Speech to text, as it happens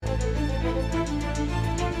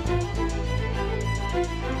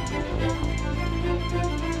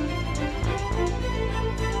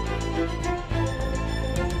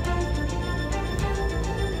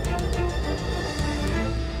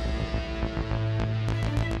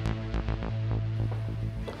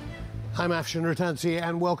I'm Afshin Rattansi,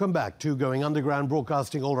 and welcome back to Going Underground,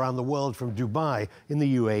 broadcasting all around the world from Dubai in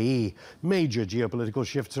the UAE. Major geopolitical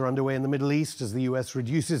shifts are underway in the Middle East as the US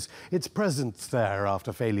reduces its presence there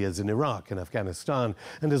after failures in Iraq and Afghanistan.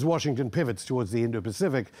 And as Washington pivots towards the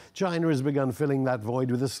Indo-Pacific, China has begun filling that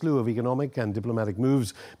void with a slew of economic and diplomatic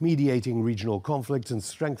moves, mediating regional conflicts and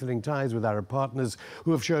strengthening ties with Arab partners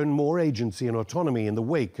who have shown more agency and autonomy in the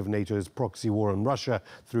wake of NATO's proxy war on Russia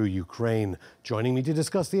through Ukraine. Joining me to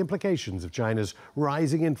discuss the implications of China's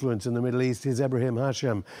rising influence in the Middle East is Ibrahim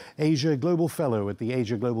Hashim, Asia Global Fellow at the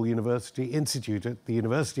Asia Global University Institute at the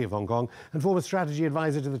University of Hong Kong and former strategy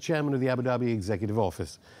advisor to the chairman of the Abu Dhabi Executive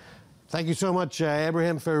Office. Thank you so much,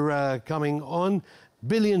 Ibrahim, for coming on.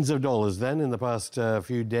 Billions of dollars then in the past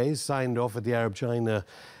few days signed off at the Arab-China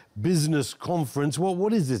Business Conference.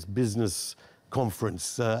 What is this business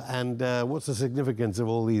conference and what's the significance of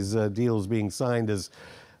all these deals being signed as,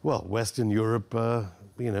 well, Western Europe,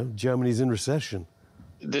 Germany's in recession?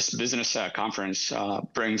 This business conference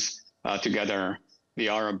brings together the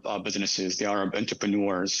Arab businesses, the Arab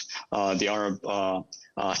entrepreneurs, the Arab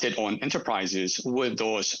state-owned enterprises with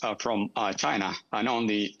those from China, not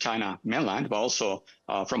only China mainland, but also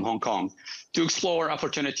from Hong Kong, to explore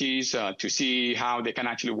opportunities, to see how they can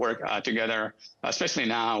actually work together, especially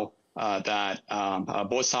now that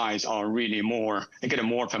both sides are really getting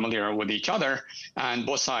more familiar with each other, and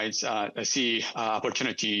both sides see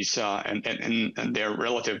opportunities in their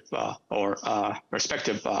relative or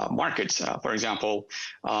respective markets. For example,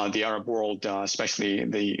 the Arab world, especially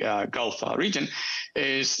the Gulf region,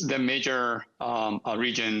 is the major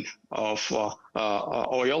region of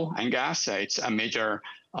oil and gas. It's a major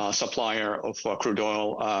supplier of crude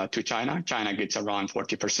oil to China. China gets around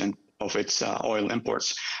 40% of its oil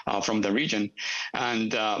imports from the region.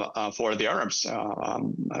 And for the Arabs,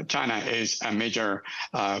 China is a major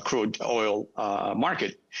crude oil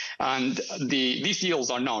market. And these deals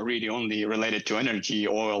are not really only related to energy,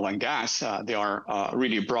 oil, and gas. They are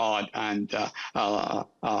really broad and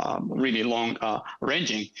really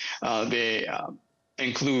long-ranging. They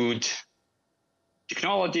include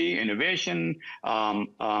technology, innovation,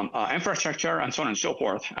 infrastructure, and so on and so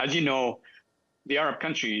forth. As you know, the Arab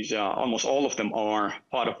countries, almost all of them are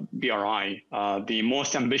part of BRI, the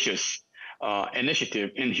most ambitious initiative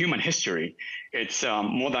in human history. It's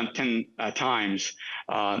more than 10 times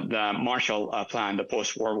the Marshall Plan, the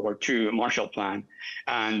post-World War II Marshall Plan.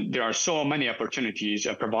 And there are so many opportunities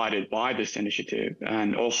provided by this initiative.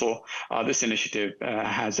 And also, this initiative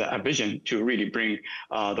has a vision to really bring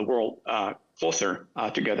the world closer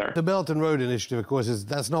together. The Belt and Road Initiative, of course,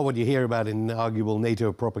 that's not what you hear about in arguable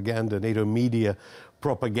NATO propaganda, NATO media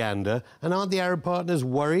propaganda. And aren't the Arab partners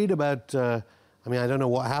worried about, I don't know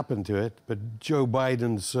what happened to it, but Joe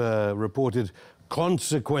Biden's reported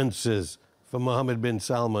consequences for Mohammed bin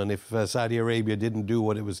Salman if Saudi Arabia didn't do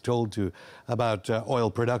what it was told to about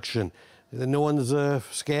oil production? No one's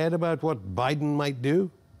scared about what Biden might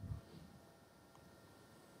do?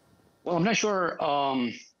 Well, I'm not sure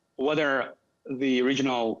whether the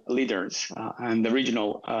regional leaders and the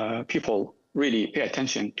regional people really pay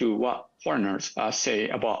attention to what foreigners say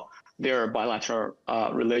about their bilateral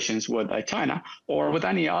relations with China or with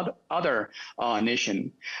any other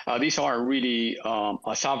nation. These are really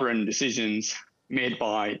sovereign decisions made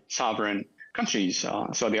by sovereign countries.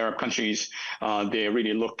 So the Arab countries, they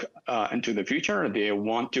really look into the future. They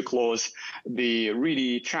want to close the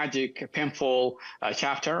really tragic, painful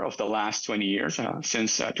chapter of the last 20 years.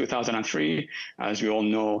 Since 2003, as we all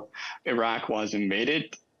know, Iraq was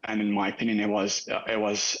invaded. And in my opinion, it was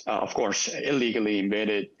of course, illegally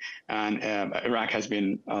invaded. And Iraq has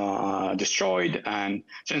been destroyed. And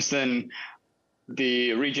since then,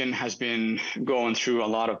 the region has been going through a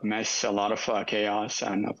lot of mess, a lot of chaos,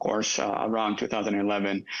 and of course, around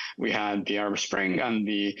 2011, we had the Arab Spring and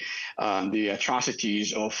the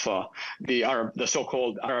atrocities of the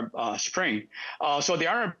so-called Arab Spring. So the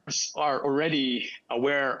Arabs are already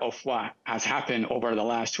aware of what has happened over the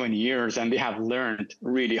last 20 years, and they have learned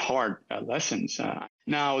really hard lessons.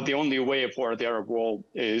 Now, the only way for the Arab world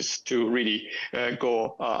is to really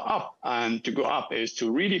go up, and to go up is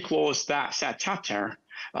to really close that sad chapter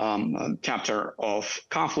of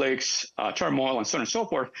conflicts, turmoil, and so on and so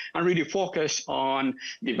forth, and really focus on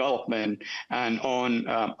development and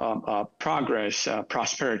on progress,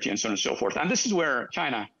 prosperity, and so on and so forth. And this is where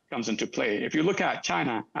China comes into play. If you look at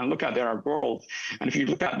China and look at the Arab world, and if you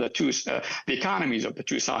look at the economies of the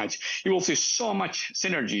two sides, you will see so much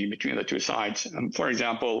synergy between the two sides. For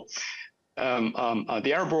example,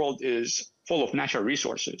 the Arab world is full of natural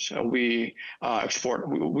resources. We export.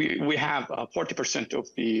 We have 40% of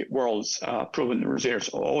the world's proven reserves,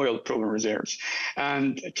 oil proven reserves,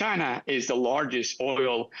 and China is the largest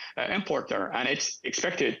oil importer, and it's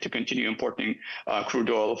expected to continue importing crude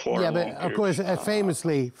oil for a long period. Of course,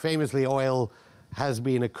 famously, oil has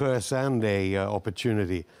been a curse and a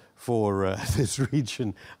opportunity for this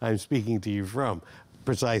region I'm speaking to you from,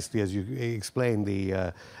 precisely as you explained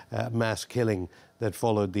the mass killing that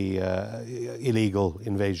followed the illegal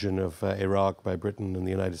invasion of Iraq by Britain and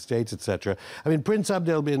the United States, etc. I mean, Prince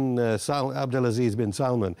Abdulaziz bin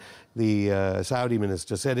Salman, the Saudi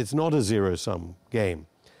minister, said it's not a zero-sum game.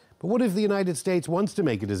 But what if the United States wants to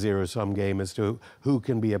make it a zero-sum game as to who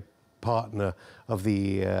can be a partner of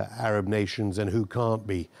the Arab nations and who can't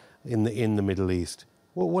be in the Middle East?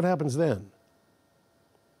 Well, what happens then?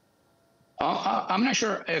 I'm not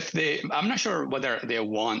sure whether they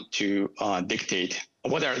want to dictate,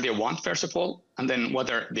 whether they want, first of all, and then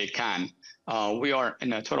whether they can. We are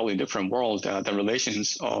in a totally different world. The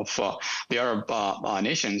relations of the Arab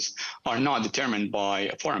nations are not determined by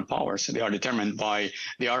foreign powers. They are determined by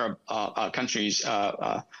the Arab countries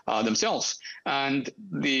themselves. And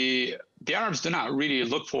the Arabs do not really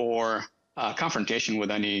look for confrontation with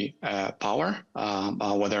any power,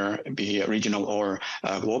 whether it be regional or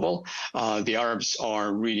global. The Arabs are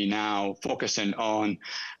really now focusing on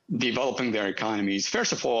developing their economies.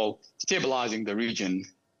 First of all, stabilizing the region,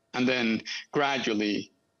 and then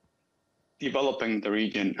gradually developing the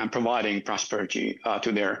region and providing prosperity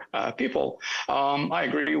to their people. I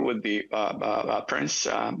agree with the Prince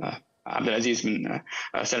Abdulaziz bin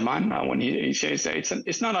Salman when he says that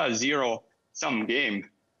it's not a zero-sum game.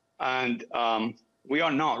 And we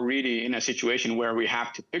are not really in a situation where we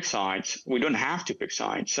have to pick sides. We don't have to pick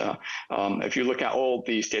sides. If you look at all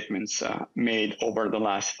the statements made over the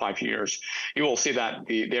last 5 years, you will see that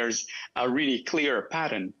there's a really clear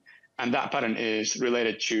pattern. And that pattern is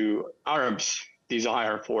related to Arabs'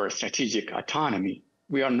 desire for strategic autonomy.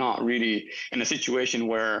 We are not really in a situation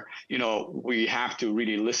where, we have to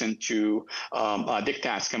really listen to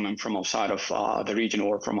diktats coming from outside of the region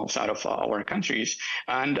or from outside of our countries.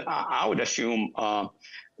 And I would assume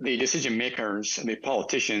the decision makers, the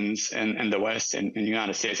politicians in the West, in the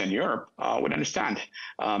United States and Europe would understand.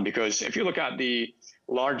 Because if you look at the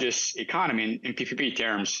largest economy in PPP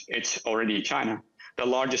terms, it's already China. The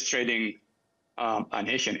largest trading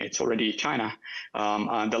nation, it's already China.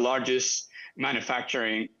 The largest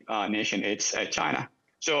manufacturing nation, it's China.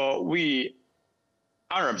 So we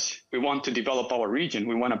Arabs, we want to develop our region.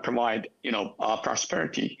 We want to provide,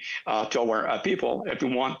 prosperity to our people. If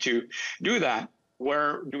we want to do that,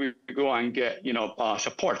 where do we go and get,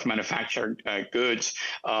 support, manufactured goods,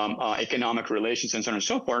 economic relations, and so on and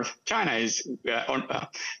so forth? China is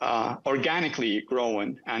organically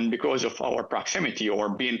growing, and because of our proximity or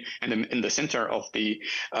being in the center of the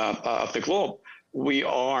globe, we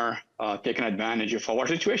are taking advantage of our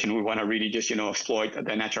situation. We want to really just, exploit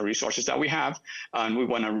the natural resources that we have, and we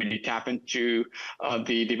want to really tap into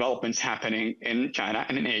the developments happening in China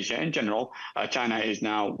and in Asia in general. China is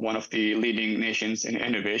now one of the leading nations in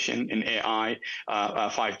innovation, in AI,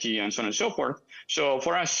 5G, and so on and so forth. So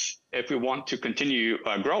for us, if we want to continue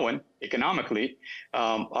growing economically,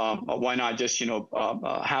 why not just,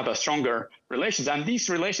 have a stronger relations? And these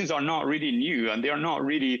relations are not really new, and they are not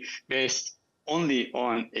really based only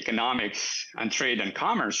on economics and trade and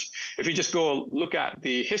commerce. If you just go look at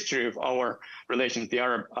the history of our relations, the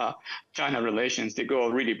Arab-China relations, they go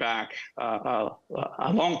really back a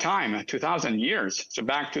long time, 2,000 years, so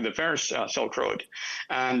back to the first Silk Road.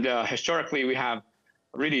 And historically, we have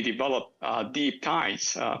really developed deep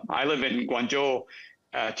ties. I live in Guangzhou,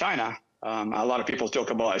 China. A lot of people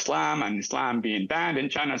talk about Islam and Islam being banned in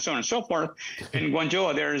China and so on and so forth. In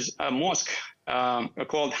Guangzhou, there's a mosque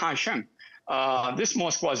called Hanshen. This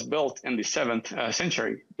mosque was built in the 7th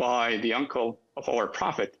century by the uncle of our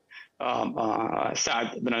prophet,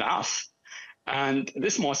 Sa'd bin al-As. And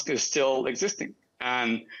this mosque is still existing.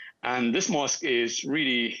 And this mosque is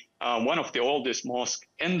really one of the oldest mosques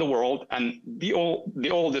in the world and the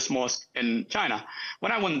oldest mosque in China.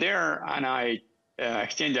 When I went there and I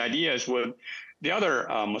exchanged ideas with the other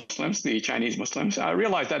Muslims, the Chinese Muslims, I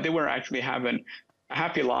realized that they were actually having a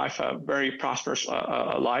happy life, a very prosperous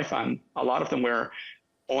life, and a lot of them were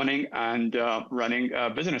owning and running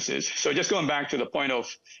businesses. So just going back to the point of,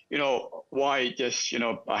 why just,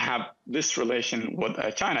 have this relation with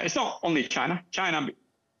China. It's not only China.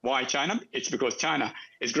 Why China? It's because China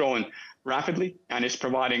is growing rapidly and it's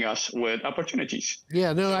providing us with opportunities.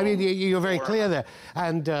 Yeah, no, I mean, you're very clear there.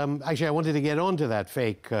 And actually, I wanted to get onto that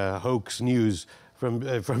fake hoax news from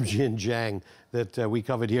Xinjiang that we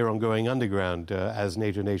covered here on Going Underground as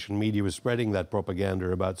NATO Nation media was spreading that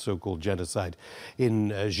propaganda about so-called genocide in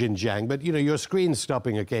Xinjiang. But, you know, your screen's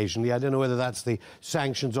stopping occasionally. I don't know whether that's the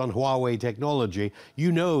sanctions on Huawei technology.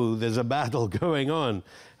 You know there's a battle going on,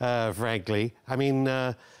 frankly. I mean,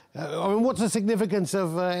 what's the significance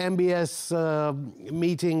of MBS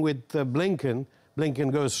meeting with Blinken?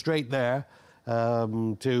 Blinken goes straight there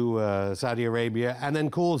to Saudi Arabia and then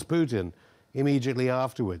calls Putin immediately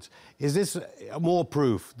afterwards. Is this more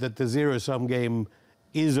proof that the zero-sum game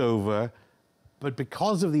is over? But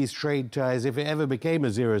because of these trade ties, if it ever became a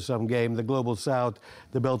zero-sum game, the Global South,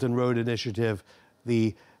 the Belt and Road Initiative,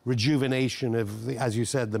 the rejuvenation of, as you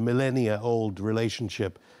said, the millennia-old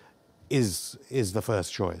relationship is the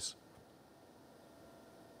first choice.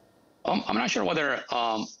 I'm not sure whether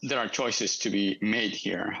there are choices to be made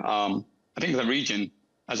here. I think the region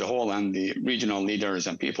as a whole and the regional leaders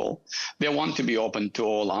and people, they want to be open to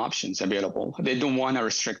all options available. They don't want to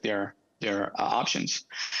restrict their options.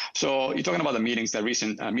 So you're talking about the meetings, the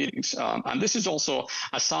recent meetings, and this is also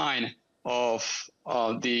a sign of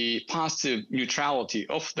the positive neutrality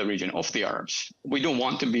of the region, of the Arabs. We don't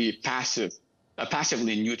want to be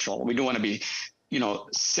passively neutral. We don't want to be,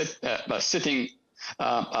 sitting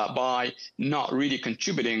by not really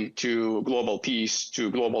contributing to global peace,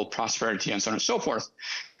 to global prosperity, and so on and so forth.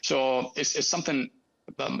 So it's something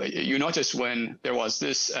you notice when there was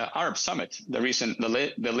this Arab summit, the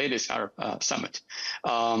latest Arab summit.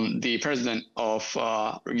 The president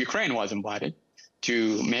of Ukraine was invited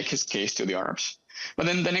to make his case to the Arabs. But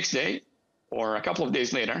then the next day, or a couple of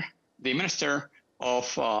days later, the minister of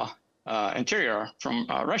Interior from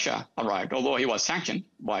Russia arrived, although he was sanctioned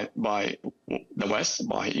by the West,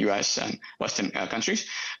 by U.S. and Western countries,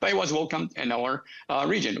 but he was welcomed in our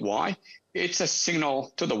region. Why? It's a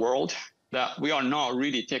signal to the world that we are not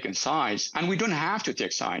really taking sides, and we don't have to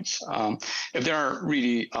take sides. If there are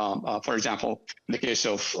really, for example, in the case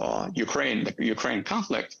of Ukraine, the Ukraine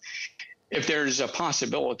conflict, if there's a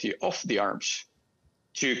possibility of the Arabs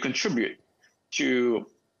to contribute to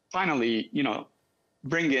finally,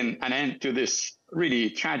 bring in an end to this really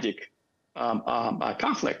tragic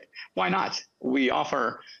conflict, why not? We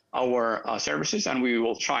offer our services, and we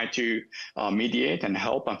will try to mediate and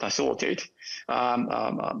help and facilitate.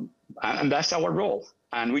 And that's our role.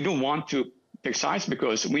 And we don't want to pick sides,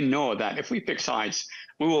 because we know that if we pick sides,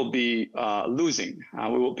 we will be losing.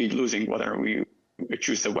 We will be losing whether we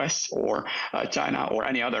choose the West or China or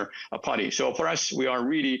any other party. So for us, we are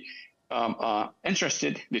really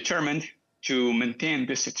interested, determined to maintain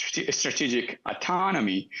this strategic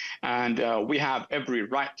autonomy, and we have every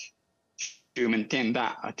right to maintain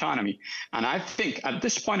that autonomy. And I think at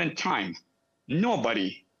this point in time,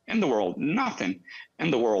 nobody in the world, nothing in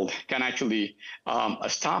the world can actually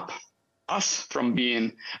stop us from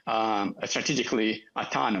being strategically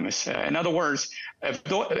autonomous. In other words, if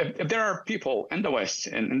there are people in the West,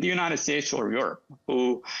 in the United States or Europe,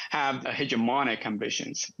 who have hegemonic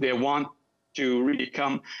ambitions, they want to really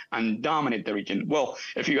come and dominate the region. Well,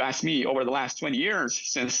 if you ask me, over the last 20 years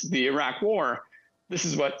since the Iraq War, this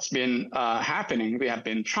is what's been happening. They have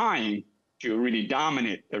been trying to really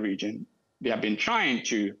dominate the region. They have been trying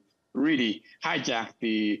to really hijack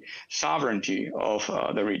the sovereignty of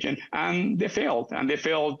the region, and they failed. And they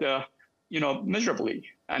failed, miserably.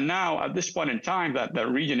 And now, at this point in time, that the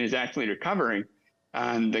region is actually recovering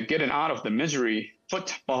and getting out of the misery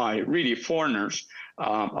put by really foreigners.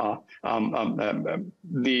 The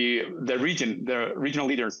regional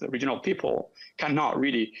leaders, the regional people cannot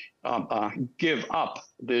really give up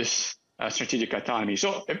this strategic autonomy.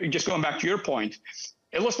 So just going back to your point,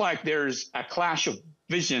 it looks like there's a clash of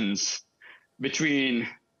visions between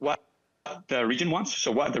what the region wants,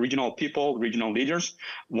 so what the regional people, regional leaders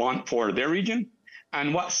want for their region,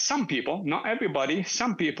 and what some people, not everybody,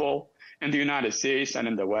 some people in the United States and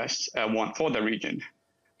in the West want for the region.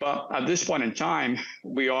 But at this point in time,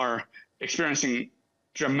 we are experiencing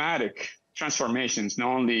dramatic transformations, not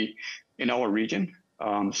only in our region,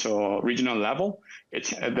 so regional level, it's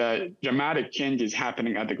the dramatic changes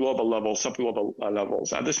happening at the global level, sub-global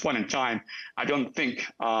levels. At this point in time, I don't think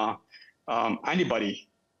anybody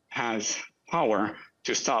has power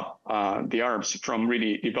to stop the Arabs from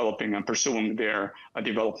really developing and pursuing their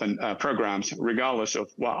development programs, regardless of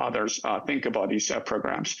what others think about these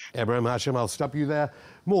programs. Ebrahim Hashim, I'll stop you there.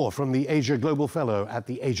 More from the Asia Global Fellow at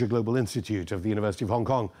the Asia Global Institute of the University of Hong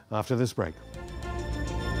Kong after this break.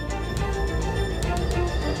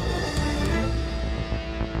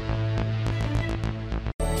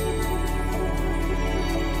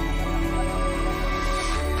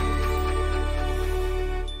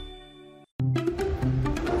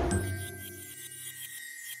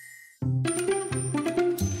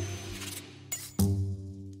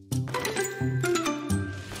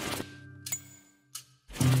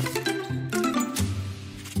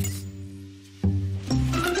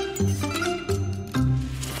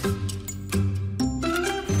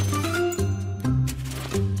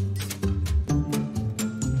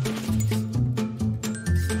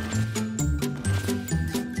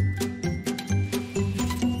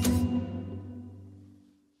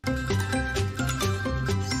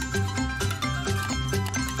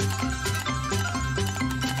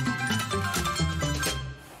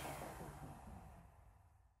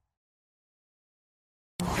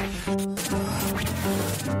 Welcome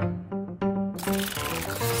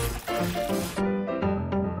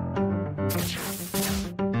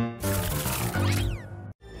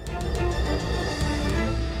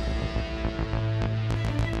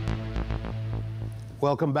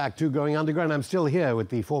back to Going Underground. I'm still here with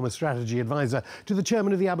the former strategy advisor to the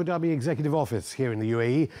chairman of the Abu Dhabi Executive Office here in the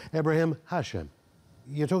UAE, Ibrahim Hashem.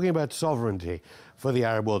 You're talking about sovereignty for the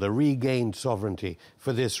Arab world, a regained sovereignty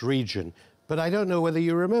for this region. But I don't know whether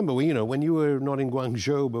you remember, when you were not in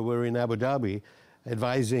Guangzhou, but were in Abu Dhabi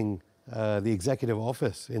advising the executive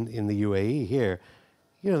office in the UAE here,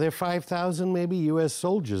 there are 5,000 maybe US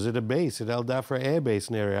soldiers at a base at Al Dhafra Air Base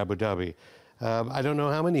near Abu Dhabi. I don't know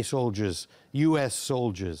how many soldiers, U.S.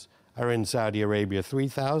 soldiers, are in Saudi Arabia.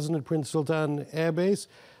 3,000 at Prince Sultan Air Base.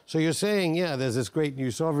 So you're saying, there's this great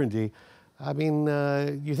new sovereignty. I mean,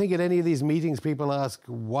 you think at any of these meetings people ask,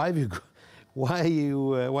 why are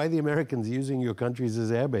the Americans using your countries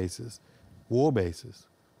as air bases, war bases?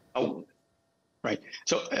 Oh, right.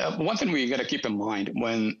 So one thing we got to keep in mind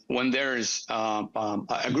when there's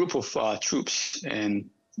a group of troops in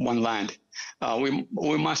one land,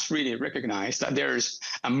 we must really recognize that there's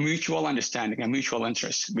a mutual understanding, a mutual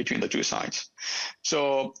interest between the two sides.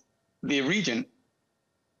 So the region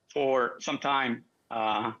for some time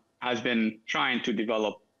has been trying to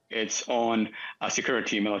develop its own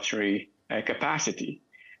security military capacity.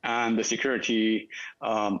 And the security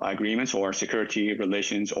agreements or security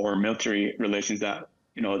relations or military relations that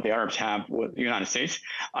the Arabs have with the United States,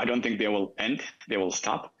 I don't think they will end, they will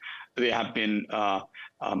stop. They have been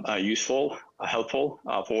useful, helpful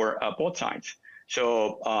for both sides.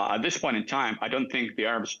 So at this point in time, I don't think the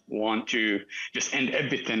Arabs want to just end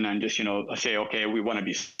everything and just say, okay, we want to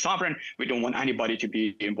be sovereign. We don't want anybody to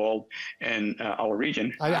be involved in our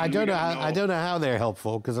region. I don't know how they're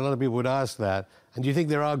helpful, because a lot of people would ask that. And do you think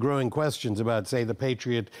there are growing questions about, say, the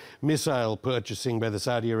Patriot missile purchasing by the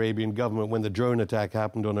Saudi Arabian government when the drone attack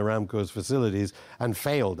happened on Aramco's facilities and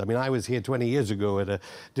failed? I mean, I was here 20 years ago at a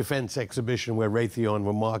defense exhibition where Raytheon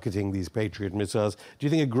were marketing these Patriot missiles. Do you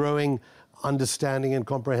think a growing understanding and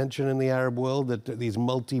comprehension in the Arab world that these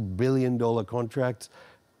multi-billion-dollar contracts,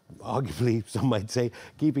 arguably, some might say,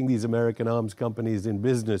 keeping these American arms companies in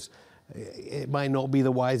business, it might not be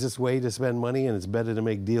the wisest way to spend money, and it's better to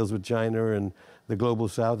make deals with China and the global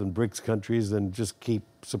south and BRICS countries than just keep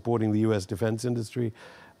supporting the U.S. defense industry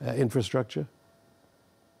infrastructure?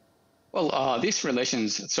 Well, these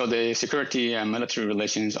relations, so the security and military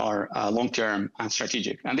relations are long-term and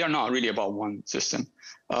strategic, and they are not really about one system.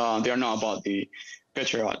 They are not about the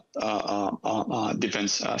Patriot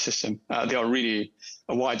defense system. They are really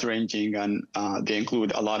wide-ranging, and they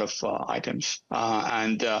include a lot of items.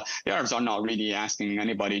 And the Arabs are not really asking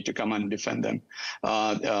anybody to come and defend them.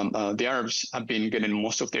 The Arabs have been getting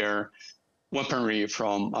most of their weaponry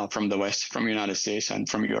from the West, from the United States, and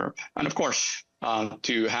from Europe. And of course,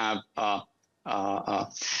 to have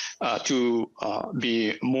to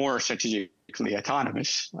be more strategically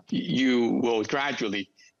autonomous, you will gradually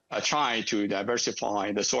try to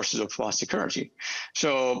diversify the sources of security.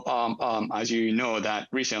 So as you know, that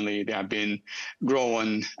recently there have been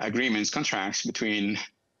growing agreements, contracts between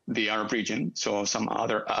the Arab region, so some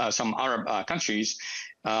Arab countries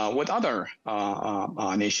with other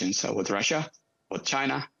nations, with Russia, with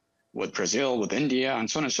China, with Brazil, with India, and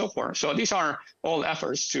so on and so forth. So these are all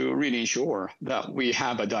efforts to really ensure that we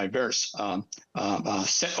have a diverse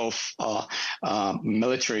set of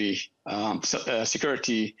military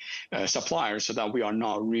security suppliers, so that we are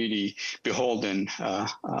not really beholden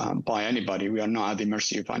by anybody. We are not at the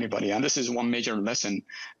mercy of anybody. And this is one major lesson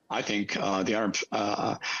I think the Arab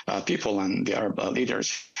people and the Arab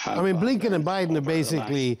leaders have. I mean, Blinken and Biden are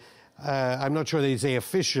basically... I'm not sure they say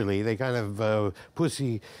officially, they kind of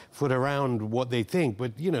pussyfoot around what they think,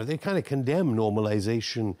 but, they kind of condemn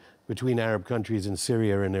normalization between Arab countries in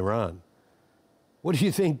Syria and Iran. What do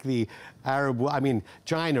you think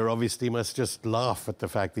China obviously must just laugh at the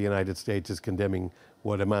fact the United States is condemning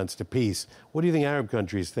what amounts to peace. What do you think Arab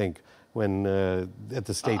countries think when at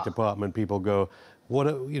the State Department people go, what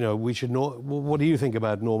do you think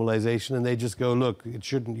about normalization? And they just go, look, you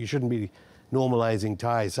shouldn't be normalizing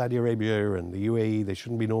ties. Saudi Arabia and the UAE, they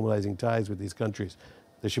shouldn't be normalizing ties with these countries.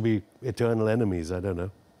 They should be eternal enemies. I don't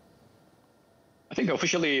know. I think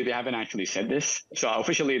officially they haven't actually said this. So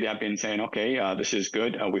officially they have been saying, okay, this is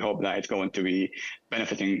good. We hope that it's going to be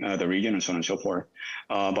benefiting the region and so on and so forth.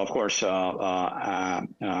 But of course,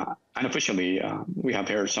 unofficially, we have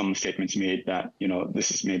heard some statements made that,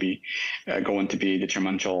 this is maybe going to be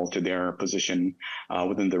detrimental to their position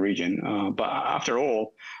within the region. But after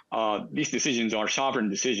all, these decisions are sovereign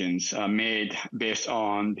decisions made based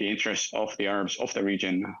on the interests of the Arabs of the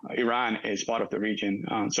region. Iran is part of the region.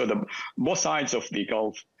 So both sides of the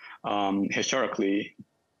Gulf historically,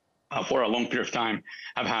 for a long period of time,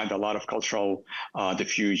 have had a lot of cultural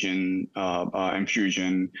diffusion,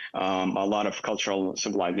 infusion, a lot of cultural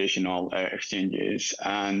civilizational exchanges.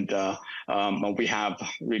 And we have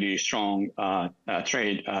really strong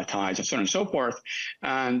trade ties and so on and so forth.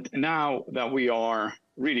 And now that we are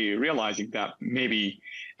really realizing that maybe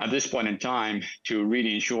at this point in time, to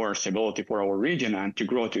really ensure stability for our region and to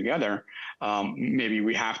grow together, maybe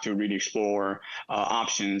we have to really explore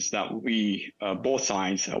options that we, both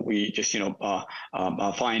sides, we just,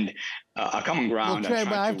 find a common ground.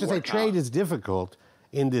 Well, I have to say, trade is difficult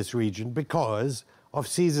in this region because of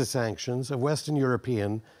Caesar sanctions, of Western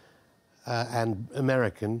European and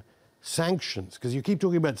American sanctions. Because you keep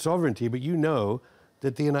talking about sovereignty, but you know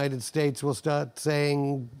that the United States will start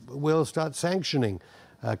sanctioning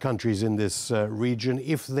countries in this region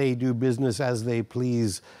if they do business as they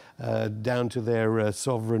please down to their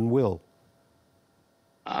sovereign will.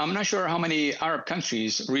 I'm not sure how many Arab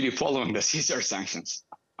countries really following the Caesar sanctions.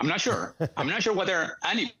 I'm not sure. I'm not sure whether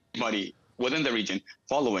anybody within the region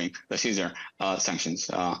following the Caesar sanctions.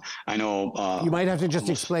 I know... you might have to just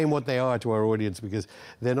explain what they are to our audience because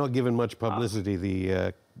they're not given much publicity,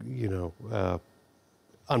 the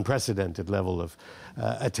unprecedented level of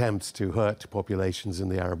attempts to hurt populations in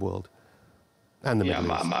the Arab world and the Middle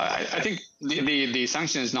East. I think the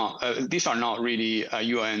sanctions these are not really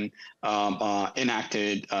UN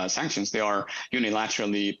enacted sanctions. They are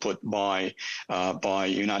unilaterally put by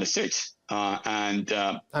United States and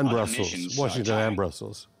Brussels, nations, Washington and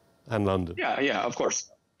Brussels and London. Yeah, of course.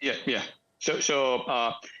 Yeah.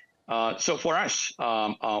 So for us,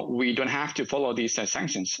 we don't have to follow these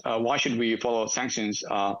sanctions. Why should we follow sanctions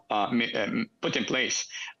put in place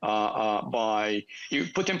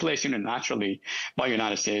unilaterally by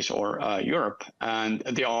United States or Europe? And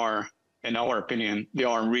they are, in our opinion, they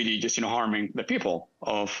are really just harming the people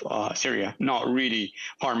of Syria, not really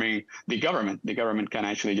harming the government. The government can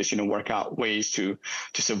actually just work out ways to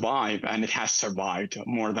survive, and it has survived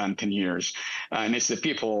more than 10 years. And it's the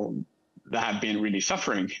people that have been really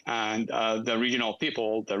suffering. And the regional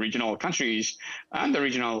people, the regional countries, and the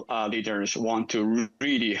regional leaders want to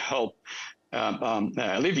really help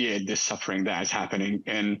alleviate this suffering that is happening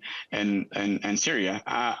in Syria.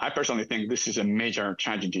 I personally think this is a major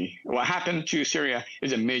tragedy. What happened to Syria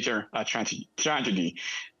is a major tragedy.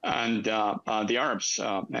 And the Arabs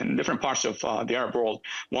and different parts of the Arab world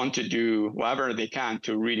want to do whatever they can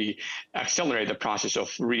to really accelerate the process of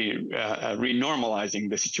renormalizing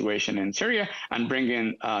the situation in Syria and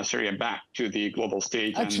bringing Syria back to the global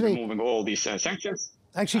stage and removing all these sanctions.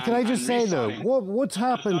 Actually, can I just say, though, what's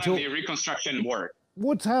happened to the reconstruction work?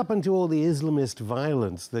 What's happened to all the Islamist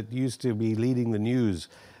violence that used to be leading the news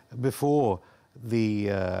before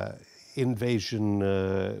the invasion,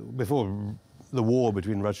 before the war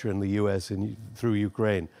between Russia and the US through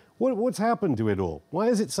Ukraine? What's happened to it all? Why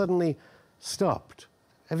has it suddenly stopped?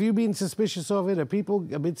 Have you been suspicious of it? Are people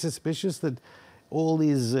a bit suspicious that all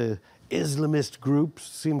these Islamist groups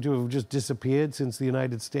seem to have just disappeared since the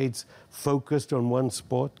United States focused on one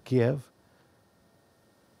spot, Kiev?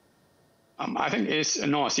 I think it's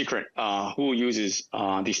not a secret who uses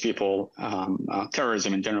these people,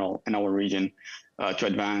 terrorism in general in our region, to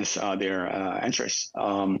advance their interests.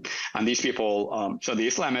 And these people, so the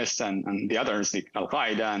Islamists and the others, the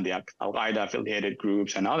Al-Qaeda and the Al-Qaeda affiliated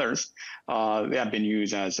groups and others, they have been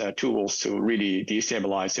used as tools to really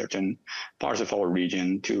destabilize certain parts of our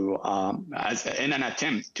region in an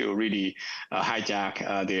attempt to really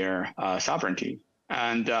hijack their sovereignty.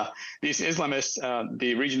 And these Islamists,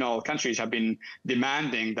 the regional countries have been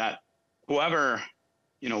demanding that whatever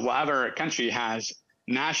country has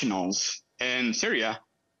nationals in Syria,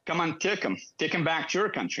 come and take them back to your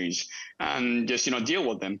countries and just, deal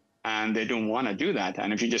with them. And they don't want to do that.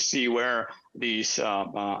 And if you just see where these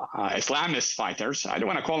Islamist fighters, I don't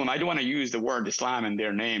want to use the word Islam in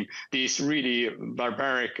their name, these really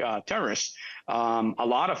barbaric terrorists, a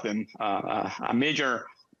lot of them, a major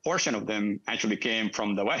portion of them actually came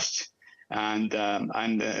from the West. And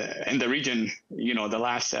in the region, the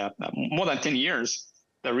last more than 10 years,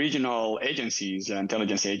 the regional agencies,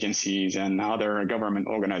 intelligence agencies, and other government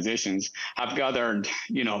organizations have gathered,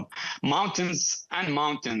 mountains and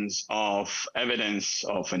mountains of evidence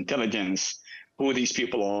of intelligence, who these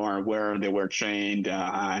people are, where they were trained,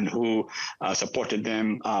 and who supported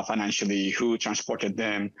them financially, who transported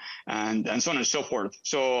them, and so on and so forth.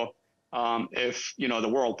 So if the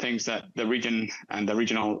world thinks that the region and the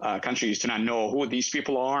regional countries do not know who these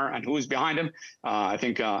people are and who is behind them, I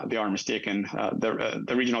think they are mistaken.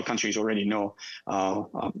 The regional countries already know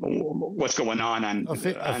what's going on, and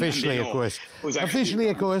officially, of course. Officially,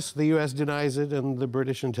 of course, the U.S. denies it, and the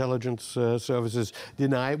British intelligence services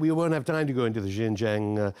deny it. We won't have time to go into the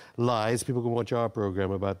Xinjiang lies. People can watch our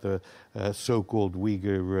program about the so-called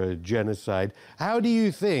Uyghur genocide. How do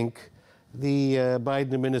you think the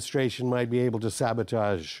Biden administration might be able to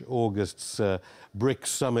sabotage August's BRICS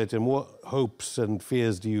summit, and what hopes and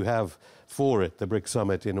fears do you have for it, the BRICS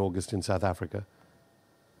summit in August in South Africa?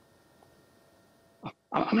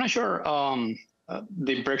 I'm not sure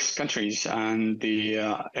the BRICS countries and the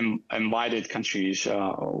invited countries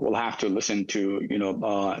will have to listen to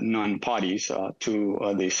non-parties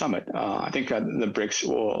to the summit. I think the BRICS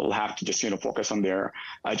will have to just focus on their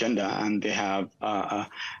agenda, and they have a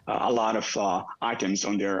lot of items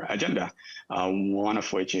on their agenda. One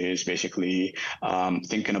of which is basically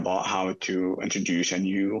thinking about how to introduce a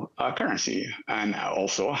new currency, and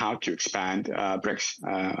also how to expand BRICS.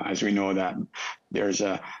 As we know that there's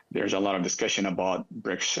a lot of discussion about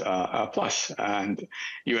BRICS Plus, and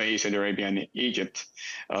UAE, Saudi Arabia, and Egypt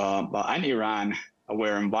and Iran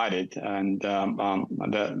were invited, and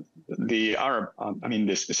the Arab,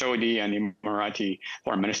 the Saudi and Emirati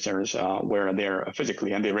foreign ministers were there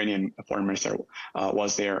physically, and the Iranian foreign minister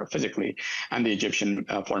was there physically, and the Egyptian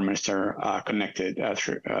foreign minister connected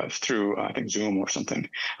through I think Zoom or something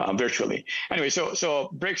virtually. Anyway, so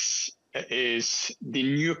BRICS is the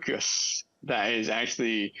nucleus that is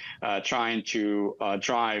actually trying to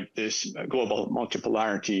drive this global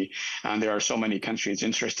multipolarity, and there are so many countries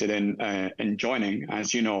interested in joining.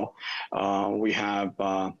 As you know, we have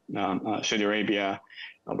Saudi Arabia,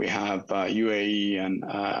 we have UAE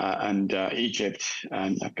and Egypt,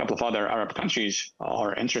 and a couple of other Arab countries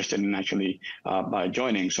are interested in actually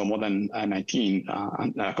joining. So more than 19,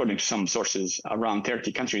 according to some sources, around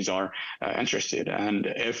 30 countries are interested. And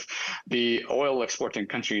if the oil exporting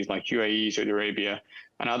countries like UAE, Saudi Arabia,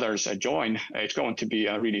 and others join, it's going to be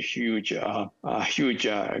a really huge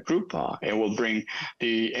group. It will bring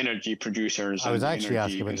the energy producers. I was actually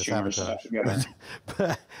asking about the sabotage.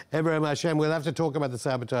 But Ibrahim Hashem, we'll have to talk about the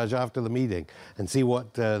sabotage after the meeting and see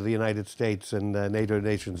what the United States and NATO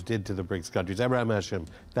nations did to the BRICS countries. Ibrahim Hashem,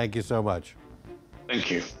 thank you so much.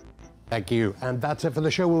 Thank you. Thank you. And that's it for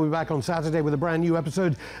the show. We'll be back on Saturday with a brand new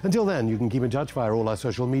episode. Until then, you can keep in touch via all our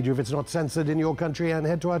social media if it's not censored in your country, and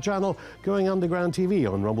head to our channel, Going Underground TV,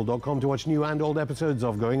 on rumble.com to watch new and old episodes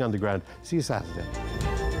of Going Underground. See you Saturday.